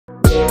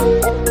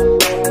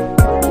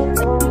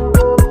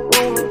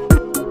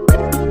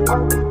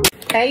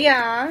Hey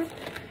y'all,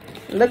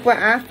 look what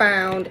I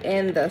found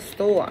in the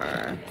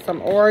store.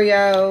 Some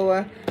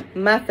Oreo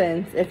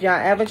muffins. If y'all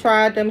ever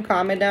tried them,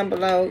 comment down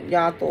below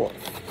y'all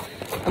thoughts.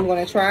 I'm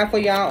gonna try it for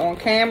y'all on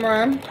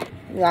camera.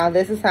 Y'all,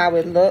 this is how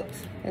it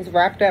looks. It's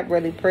wrapped up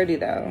really pretty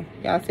though.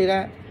 Y'all see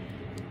that?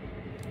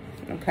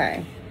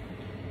 Okay.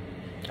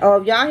 Oh,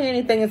 if y'all hear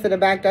anything into the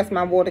back, that's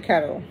my water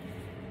kettle.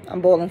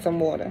 I'm boiling some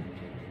water.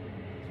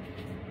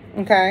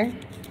 Okay.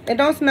 It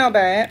don't smell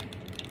bad.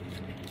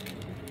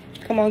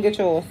 Come on, get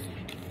yours.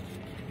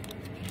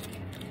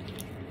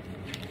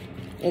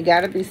 It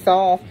gotta be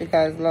soft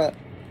because look,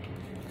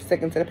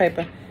 sticking to the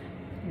paper.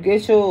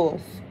 Get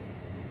yours.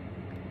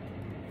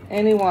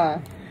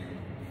 Anyone.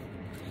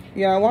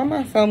 Y'all, why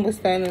my son was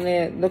standing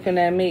there looking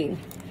at me?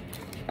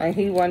 Like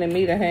he wanted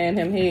me to hand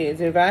him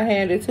his. If I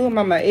hand it to him,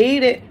 I'ma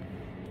eat it.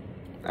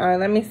 Alright,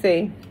 let me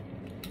see.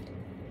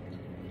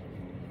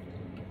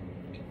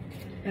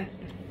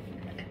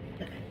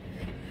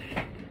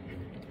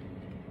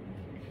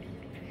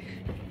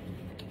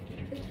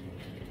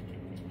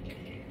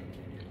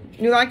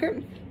 You like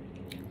it?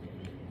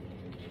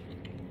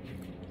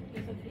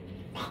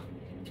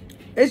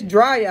 It's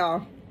dry,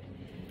 y'all.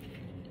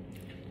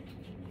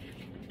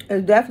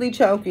 It's definitely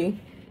choky.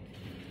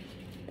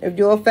 If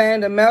you're a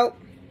fan of milk,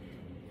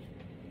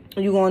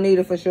 you're gonna need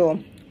it for sure.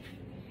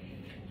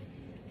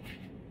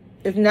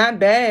 It's not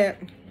bad.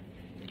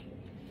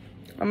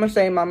 I'm gonna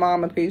save my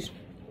mom a piece.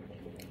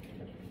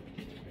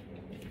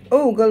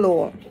 Oh, good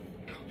Lord.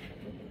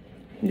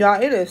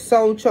 Y'all, it is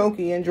so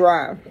choky and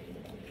dry.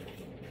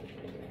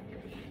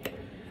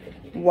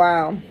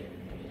 Wow.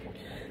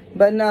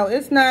 But no,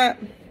 it's not.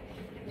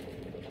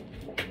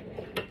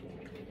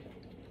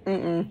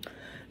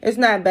 It's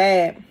not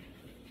bad.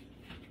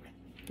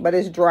 But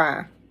it's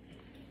dry.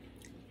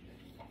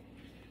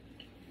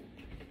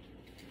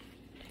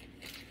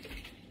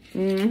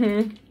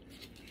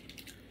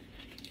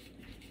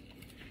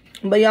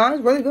 But y'all,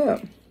 it's really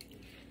good.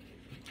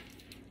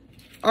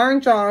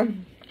 Aren't y'all?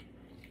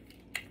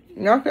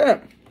 That's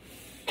it.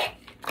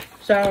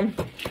 So,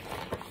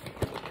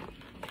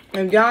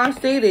 if y'all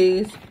see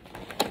these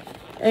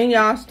in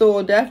y'all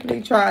store,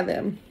 definitely try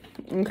them.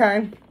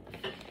 Okay?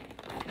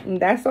 And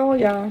that's all,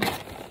 y'all.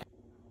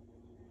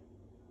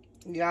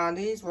 Y'all,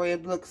 these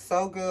ribs look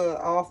so good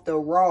off the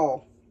raw.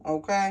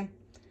 Okay?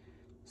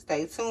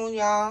 Stay tuned,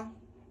 y'all.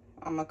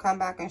 I'm going to come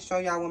back and show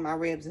y'all when my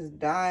ribs is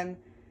done.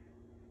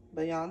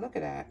 But y'all, look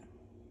at that.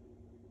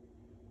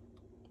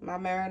 My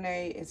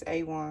marinade is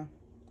A1.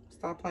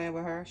 Stop playing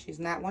with her. She's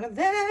not one of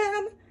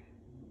them.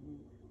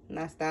 And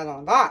that's that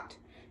on lot.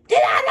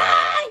 Did I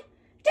lie?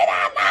 Did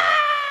I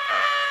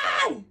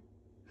lie?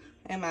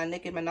 In my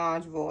Nicki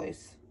Minaj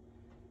voice.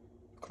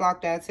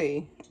 Clock that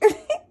T.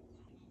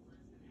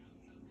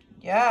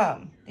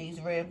 Yum.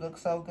 These ribs look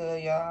so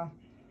good, y'all.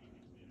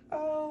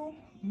 Oh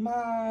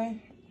my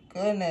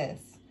goodness.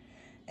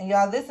 And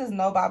y'all, this is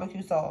no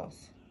barbecue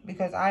sauce.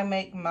 Because I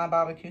make my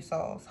barbecue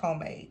sauce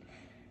homemade.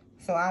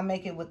 So I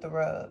make it with the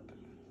rub.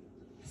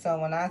 So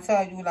when I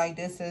tell you like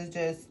this is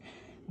just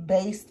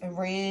base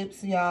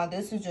ribs, y'all,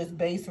 this is just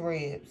base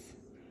ribs.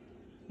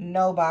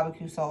 No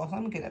barbecue sauce.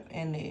 Let me get up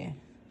in there.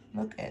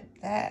 Look at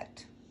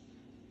that.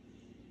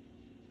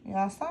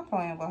 Y'all, stop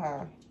playing with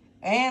her.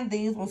 And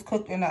these was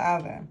cooked in the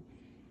oven.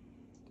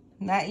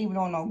 Not even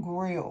on no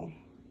grill.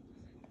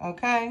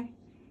 Okay?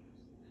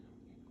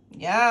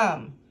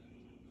 Yum.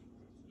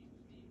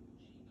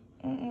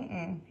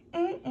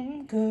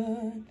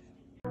 Good.